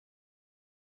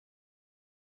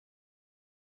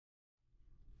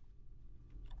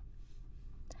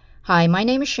Hi, my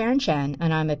name is Sharon Chen,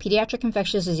 and I'm a pediatric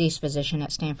infectious disease physician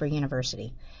at Stanford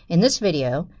University. In this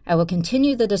video, I will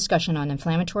continue the discussion on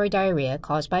inflammatory diarrhea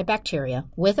caused by bacteria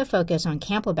with a focus on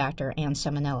Campylobacter and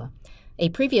Salmonella. A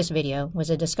previous video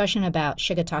was a discussion about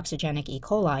Shiga-toxigenic E.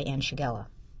 coli and Shigella.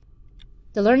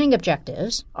 The learning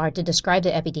objectives are to describe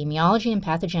the epidemiology and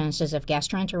pathogenesis of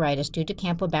gastroenteritis due to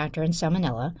Campylobacter and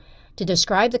Salmonella, to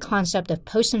describe the concept of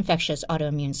post-infectious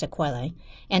autoimmune sequelae,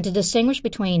 and to distinguish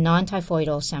between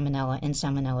non-typhoidal Salmonella and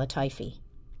Salmonella typhi.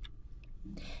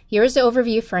 Here is the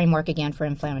overview framework again for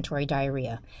inflammatory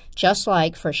diarrhea. Just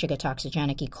like for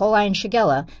Shiga-toxigenic E. coli and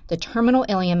Shigella, the terminal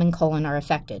ileum and colon are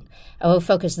affected. I will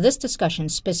focus this discussion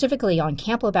specifically on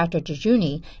Campylobacter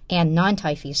jejuni and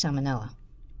non-typhi Salmonella.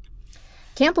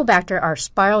 Campylobacter are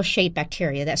spiral-shaped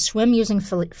bacteria that swim using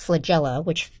flagella,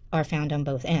 which are found on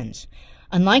both ends.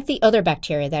 Unlike the other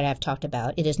bacteria that I've talked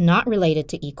about, it is not related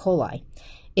to E. coli.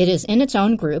 It is in its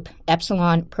own group,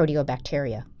 Epsilon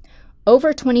proteobacteria.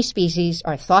 Over 20 species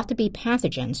are thought to be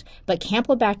pathogens, but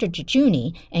Campylobacter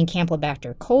jejuni and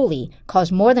Campylobacter coli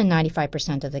cause more than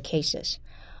 95% of the cases.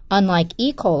 Unlike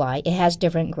E. coli, it has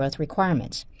different growth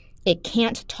requirements. It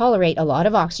can't tolerate a lot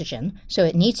of oxygen, so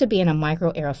it needs to be in a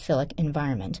microaerophilic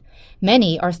environment.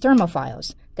 Many are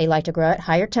thermophiles. They like to grow at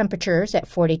higher temperatures at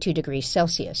 42 degrees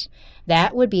Celsius.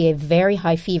 That would be a very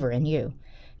high fever in you.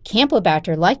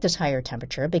 Campylobacter like this higher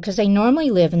temperature because they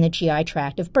normally live in the GI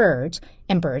tract of birds,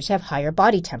 and birds have higher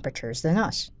body temperatures than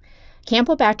us.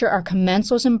 Campylobacter are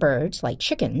commensals in birds, like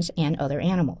chickens and other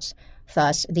animals.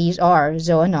 Thus, these are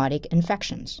zoonotic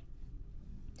infections.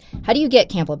 How do you get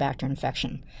Campylobacter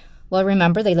infection? Well,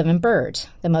 remember, they live in birds.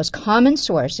 The most common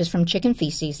source is from chicken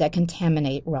feces that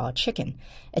contaminate raw chicken.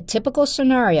 A typical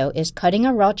scenario is cutting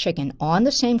a raw chicken on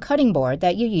the same cutting board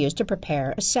that you use to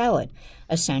prepare a salad,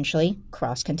 essentially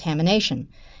cross-contamination.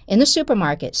 In the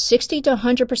supermarket, 60 to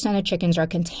 100% of chickens are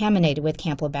contaminated with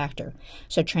Campylobacter,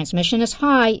 so transmission is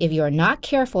high if you are not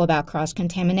careful about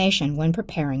cross-contamination when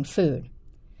preparing food.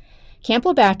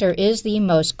 Campylobacter is the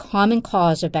most common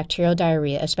cause of bacterial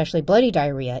diarrhea, especially bloody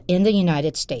diarrhea, in the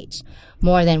United States.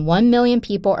 More than 1 million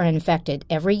people are infected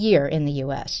every year in the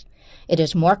U.S. It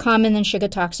is more common than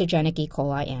Shiga-toxigenic E.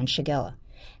 coli and Shigella.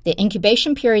 The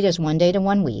incubation period is 1 day to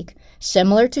 1 week.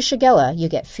 Similar to Shigella, you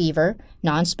get fever,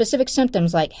 nonspecific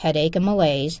symptoms like headache and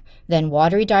malaise, then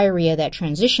watery diarrhea that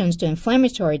transitions to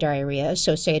inflammatory diarrhea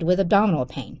associated with abdominal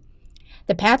pain.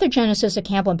 The pathogenesis of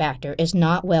Campylobacter is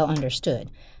not well understood.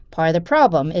 Part of the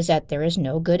problem is that there is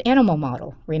no good animal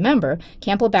model. Remember,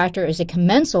 Campylobacter is a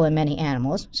commensal in many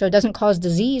animals, so it doesn't cause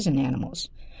disease in animals.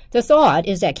 The thought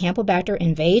is that Campylobacter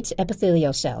invades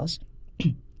epithelial cells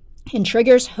and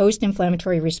triggers host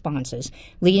inflammatory responses,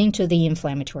 leading to the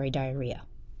inflammatory diarrhea.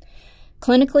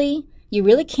 Clinically, you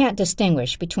really can't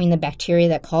distinguish between the bacteria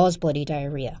that cause bloody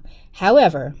diarrhea.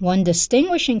 However, one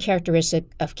distinguishing characteristic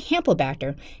of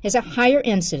Campylobacter is a higher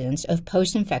incidence of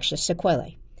post-infectious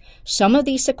sequelae. Some of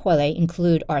these sequelae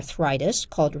include arthritis,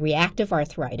 called reactive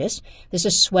arthritis. This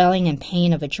is swelling and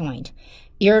pain of a joint.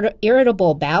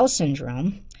 Irritable bowel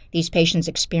syndrome. These patients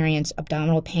experience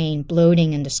abdominal pain,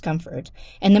 bloating, and discomfort.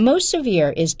 And the most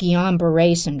severe is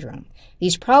Guillain-Barré syndrome.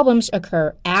 These problems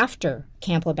occur after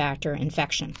Campylobacter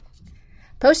infection.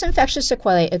 Post-infectious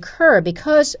sequelae occur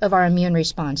because of our immune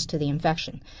response to the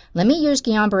infection. Let me use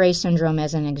Guillain-Barré syndrome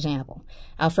as an example.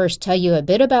 I'll first tell you a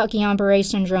bit about Guillain-Barré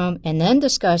syndrome and then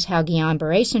discuss how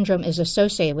Guillain-Barré syndrome is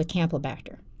associated with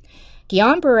Campylobacter.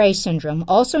 Guillain-Barré syndrome,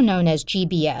 also known as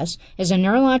GBS, is a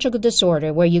neurological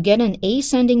disorder where you get an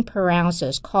ascending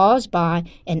paralysis caused by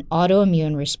an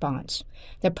autoimmune response.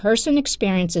 The person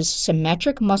experiences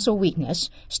symmetric muscle weakness,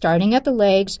 starting at the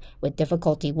legs with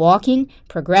difficulty walking,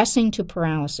 progressing to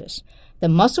paralysis. The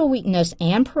muscle weakness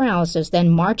and paralysis then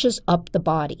marches up the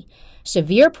body.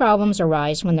 Severe problems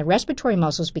arise when the respiratory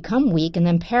muscles become weak and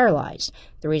then paralyzed.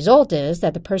 The result is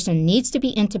that the person needs to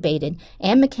be intubated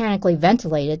and mechanically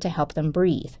ventilated to help them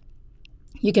breathe.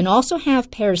 You can also have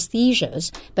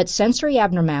paresthesias, but sensory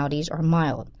abnormalities are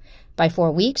mild. By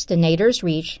 4 weeks, the naders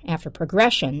reach after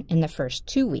progression in the first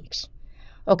 2 weeks.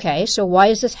 Okay, so why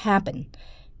does this happen?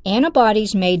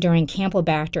 Antibodies made during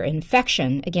Campylobacter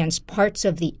infection against parts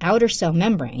of the outer cell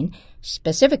membrane,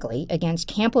 specifically against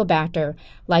Campylobacter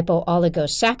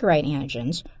lipooligosaccharide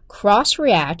antigens,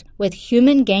 cross-react with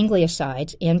human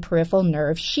gangliosides in peripheral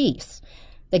nerve sheaths.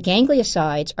 The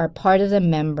gangliosides are part of the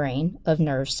membrane of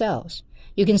nerve cells.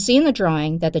 You can see in the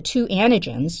drawing that the two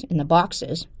antigens in the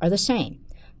boxes are the same.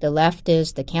 The left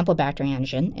is the Campylobacter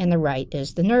antigen, and the right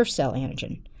is the nerve cell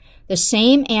antigen. The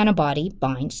same antibody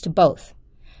binds to both.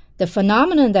 The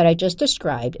phenomenon that I just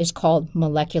described is called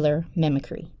molecular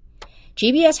mimicry.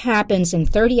 GBS happens in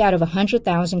 30 out of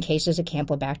 100,000 cases of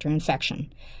Campylobacter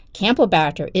infection.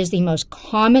 Campylobacter is the most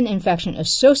common infection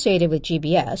associated with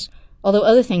GBS, although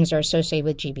other things are associated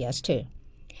with GBS too.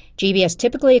 GBS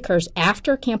typically occurs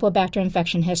after Campylobacter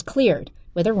infection has cleared,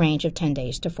 with a range of 10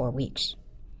 days to 4 weeks.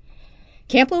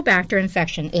 Campylobacter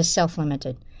infection is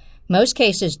self-limited. Most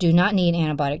cases do not need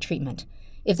antibiotic treatment.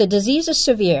 If the disease is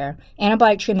severe,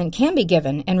 antibiotic treatment can be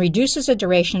given and reduces the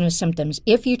duration of symptoms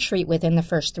if you treat within the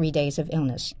first 3 days of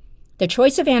illness. The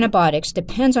choice of antibiotics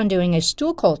depends on doing a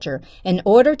stool culture in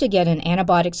order to get an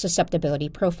antibiotic susceptibility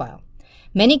profile.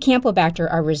 Many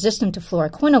Campylobacter are resistant to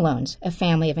fluoroquinolones, a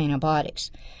family of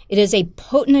antibiotics. It is a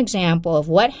potent example of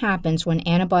what happens when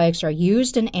antibiotics are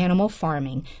used in animal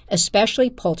farming, especially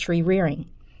poultry rearing.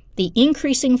 The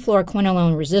increasing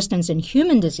fluoroquinolone resistance in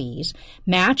human disease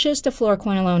matches the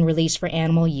fluoroquinolone release for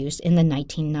animal use in the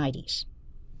 1990s.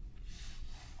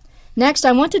 Next,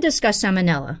 I want to discuss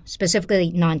Salmonella,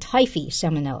 specifically non-typhi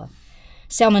Salmonella.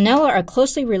 Salmonella are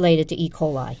closely related to E.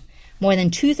 coli. More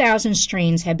than 2,000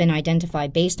 strains have been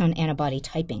identified based on antibody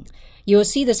typing. You will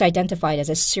see this identified as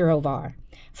a serovar.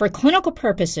 For clinical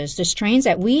purposes, the strains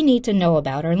that we need to know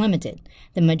about are limited.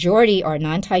 The majority are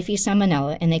non-typhi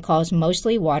Salmonella, and they cause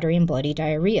mostly watery and bloody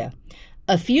diarrhea.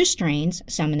 A few strains,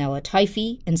 Salmonella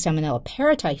typhi and Salmonella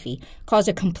paratyphi, cause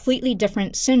a completely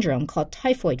different syndrome called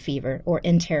typhoid fever or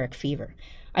enteric fever.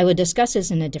 I will discuss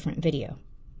this in a different video.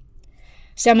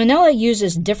 Salmonella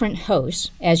uses different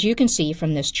hosts, as you can see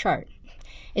from this chart.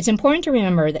 It's important to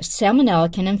remember that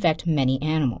Salmonella can infect many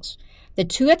animals. The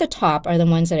two at the top are the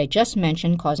ones that I just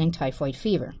mentioned causing typhoid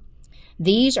fever.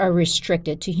 These are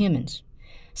restricted to humans.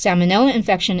 Salmonella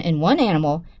infection in one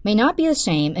animal may not be the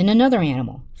same in another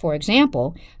animal. For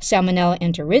example, Salmonella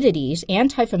enteridides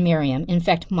and Typhimurium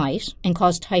infect mice and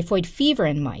cause typhoid fever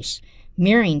in mice,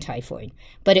 murine typhoid,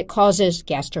 but it causes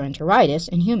gastroenteritis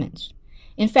in humans.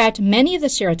 In fact, many of the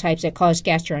serotypes that cause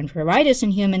gastroenteritis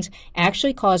in humans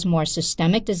actually cause more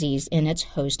systemic disease in its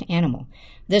host animal.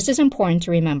 This is important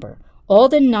to remember. All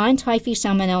the non-typhi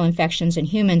Salmonella infections in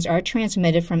humans are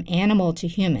transmitted from animal to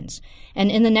humans.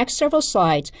 And in the next several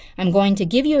slides, I'm going to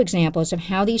give you examples of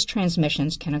how these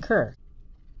transmissions can occur.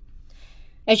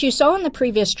 As you saw in the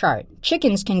previous chart,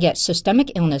 chickens can get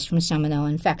systemic illness from Salmonella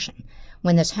infection.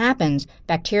 When this happens,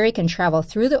 bacteria can travel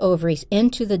through the ovaries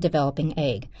into the developing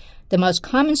egg. The most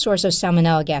common source of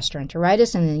Salmonella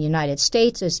gastroenteritis in the United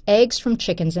States is eggs from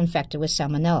chickens infected with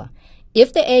Salmonella.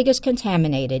 If the egg is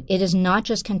contaminated, it is not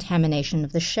just contamination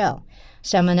of the shell.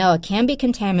 Salmonella can be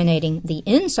contaminating the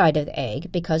inside of the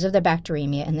egg because of the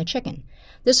bacteremia in the chicken.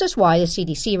 This is why the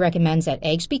CDC recommends that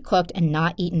eggs be cooked and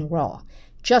not eaten raw.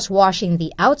 Just washing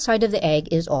the outside of the egg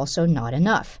is also not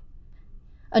enough.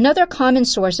 Another common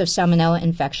source of Salmonella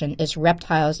infection is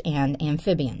reptiles and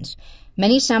amphibians.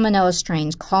 Many Salmonella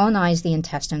strains colonize the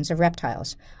intestines of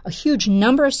reptiles. A huge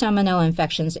number of Salmonella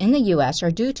infections in the U.S.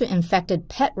 are due to infected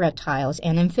pet reptiles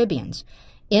and amphibians.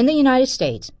 In the United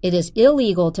States, it is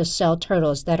illegal to sell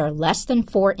turtles that are less than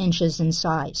 4 inches in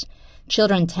size.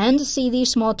 Children tend to see these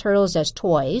small turtles as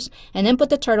toys and then put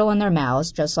the turtle in their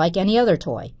mouths just like any other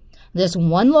toy. This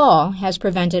one law has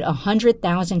prevented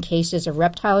 100,000 cases of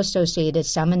reptile-associated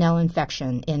Salmonella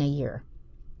infection in a year.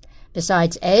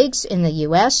 Besides eggs, in the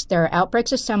U.S., there are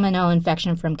outbreaks of Salmonella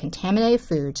infection from contaminated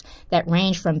foods that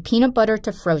range from peanut butter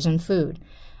to frozen food.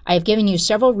 I have given you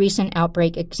several recent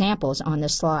outbreak examples on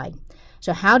this slide.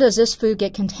 So how does this food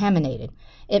get contaminated?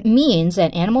 It means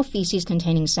that animal feces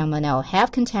containing Salmonella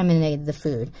have contaminated the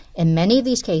food, in many of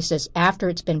these cases after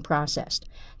it's been processed.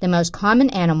 The most common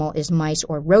animal is mice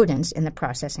or rodents in the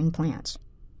processing plants.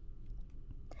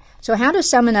 So how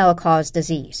does Salmonella cause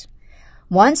disease?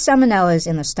 Once Salmonella is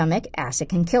in the stomach, acid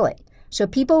can kill it. So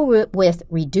people with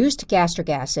reduced gastric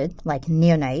acid, like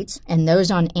neonates, and those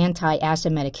on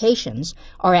anti-acid medications,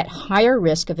 are at higher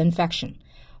risk of infection.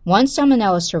 Once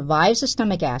Salmonella survives the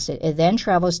stomach acid, it then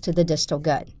travels to the distal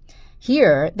gut.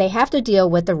 Here, they have to deal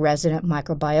with the resident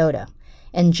microbiota.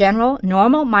 In general,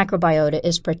 normal microbiota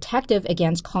is protective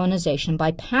against colonization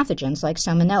by pathogens like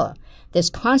Salmonella. This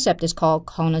concept is called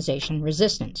colonization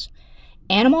resistance.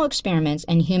 Animal experiments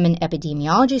and human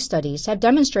epidemiology studies have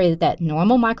demonstrated that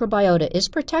normal microbiota is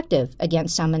protective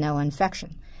against Salmonella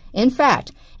infection. In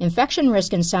fact, infection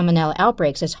risk in Salmonella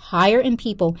outbreaks is higher in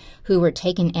people who were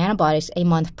taking antibiotics a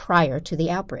month prior to the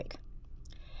outbreak.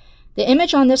 The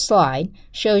image on this slide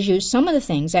shows you some of the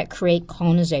things that create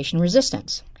colonization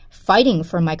resistance. Fighting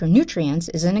for micronutrients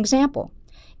is an example.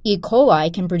 E.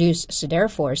 coli can produce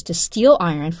siderophores to steal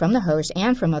iron from the host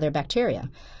and from other bacteria.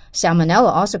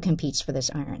 Salmonella also competes for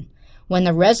this iron. When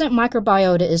the resident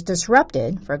microbiota is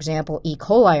disrupted, for example, E.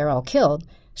 coli are all killed,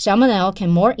 Salmonella can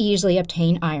more easily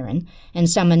obtain iron, and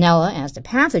Salmonella, as the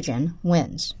pathogen,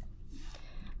 wins.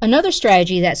 Another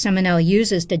strategy that Salmonella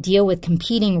uses to deal with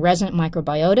competing resident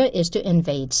microbiota is to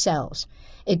invade cells.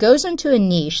 It goes into a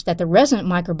niche that the resident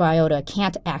microbiota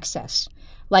can't access.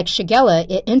 Like Shigella,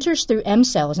 it enters through M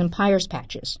cells and Peyer's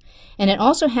patches. And it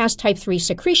also has type 3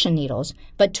 secretion needles,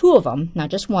 but 2 of them, not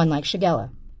just one like Shigella.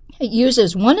 It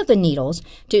uses one of the needles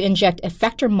to inject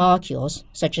effector molecules,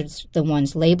 such as the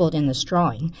ones labeled in this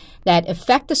drawing, that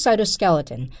affect the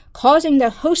cytoskeleton, causing the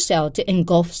host cell to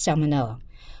engulf Salmonella.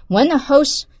 When the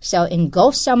host cell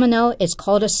engulfs Salmonella, it's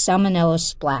called a Salmonella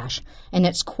splash, and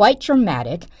it's quite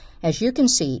dramatic, as you can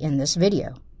see in this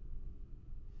video.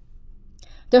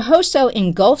 The host cell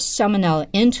engulfs Salmonella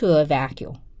into a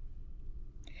vacuole.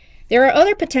 There are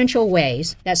other potential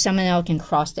ways that Salmonella can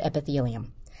cross the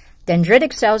epithelium.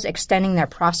 Dendritic cells extending their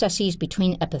processes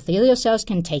between epithelial cells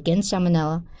can take in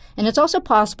Salmonella, and it's also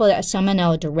possible that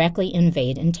Salmonella directly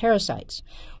invade enterocytes.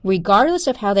 Regardless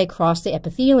of how they cross the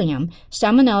epithelium,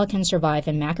 Salmonella can survive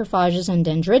in macrophages and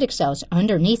dendritic cells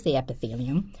underneath the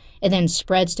epithelium. It then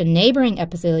spreads to neighboring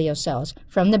epithelial cells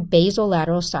from the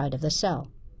basolateral side of the cell.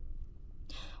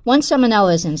 Once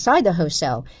Salmonella is inside the host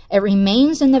cell, it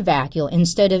remains in the vacuole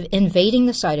instead of invading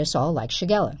the cytosol like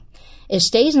Shigella. It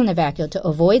stays in the vacuole to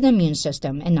avoid the immune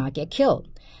system and not get killed.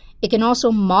 It can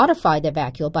also modify the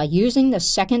vacuole by using the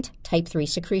second type 3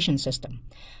 secretion system.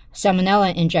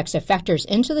 Salmonella injects effectors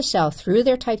into the cell through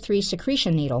their type 3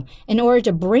 secretion needle in order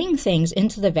to bring things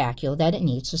into the vacuole that it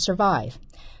needs to survive.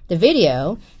 The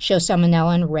video shows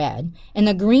Salmonella in red, and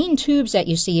the green tubes that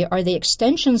you see are the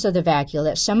extensions of the vacuole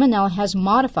that Salmonella has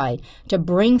modified to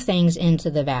bring things into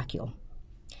the vacuole.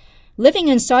 Living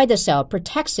inside the cell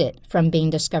protects it from being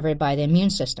discovered by the immune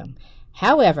system.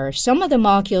 However, some of the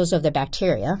molecules of the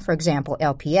bacteria, for example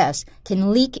LPS,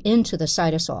 can leak into the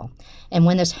cytosol. And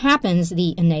when this happens,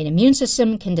 the innate immune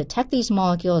system can detect these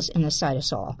molecules in the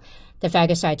cytosol. The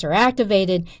phagocytes are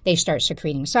activated, they start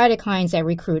secreting cytokines that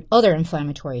recruit other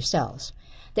inflammatory cells.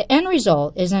 The end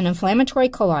result is an inflammatory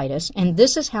colitis, and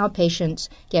this is how patients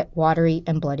get watery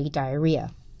and bloody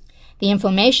diarrhea. The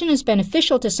inflammation is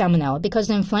beneficial to Salmonella because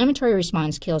the inflammatory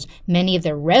response kills many of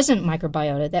the resident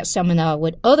microbiota that Salmonella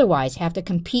would otherwise have to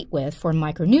compete with for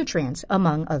micronutrients,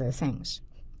 among other things.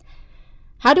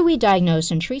 How do we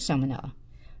diagnose and treat Salmonella?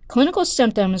 Clinical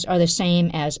symptoms are the same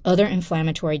as other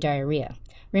inflammatory diarrhea.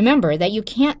 Remember that you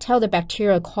can't tell the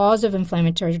bacterial cause of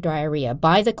inflammatory diarrhea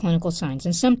by the clinical signs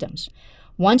and symptoms.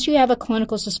 Once you have a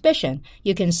clinical suspicion,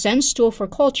 you can send stool for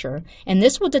culture, and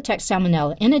this will detect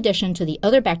Salmonella in addition to the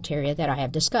other bacteria that I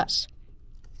have discussed.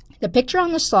 The picture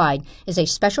on the slide is a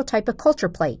special type of culture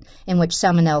plate in which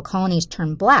Salmonella colonies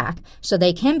turn black so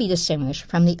they can be distinguished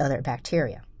from the other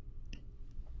bacteria.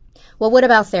 Well, what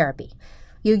about therapy?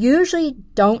 You usually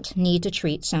don't need to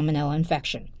treat Salmonella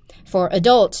infection. For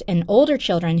adults and older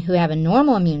children who have a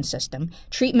normal immune system,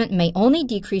 treatment may only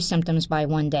decrease symptoms by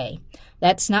 1 day.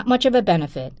 That's not much of a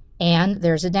benefit, and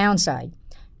there's a downside.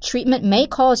 Treatment may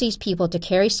cause these people to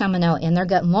carry Salmonella in their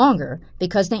gut longer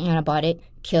because the antibiotic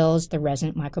kills the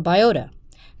resident microbiota.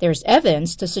 There's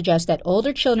evidence to suggest that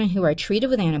older children who are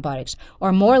treated with antibiotics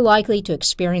are more likely to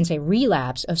experience a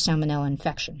relapse of Salmonella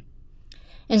infection.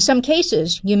 In some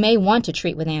cases, you may want to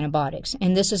treat with antibiotics,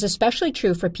 and this is especially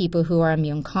true for people who are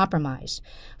immune compromised.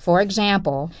 For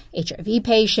example, HIV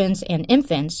patients and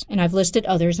infants, and I've listed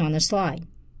others on the slide.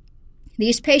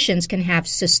 These patients can have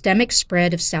systemic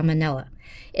spread of Salmonella.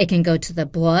 It can go to the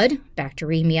blood,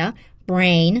 bacteremia,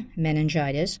 brain,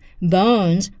 meningitis,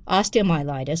 bones,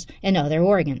 osteomyelitis, and other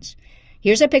organs.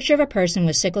 Here's a picture of a person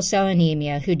with sickle cell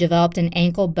anemia who developed an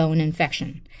ankle bone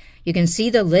infection. You can see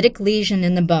the lytic lesion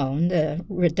in the bone,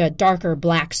 the darker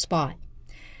black spot.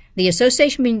 The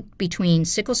association between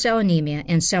sickle cell anemia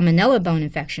and Salmonella bone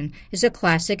infection is a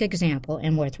classic example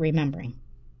and worth remembering.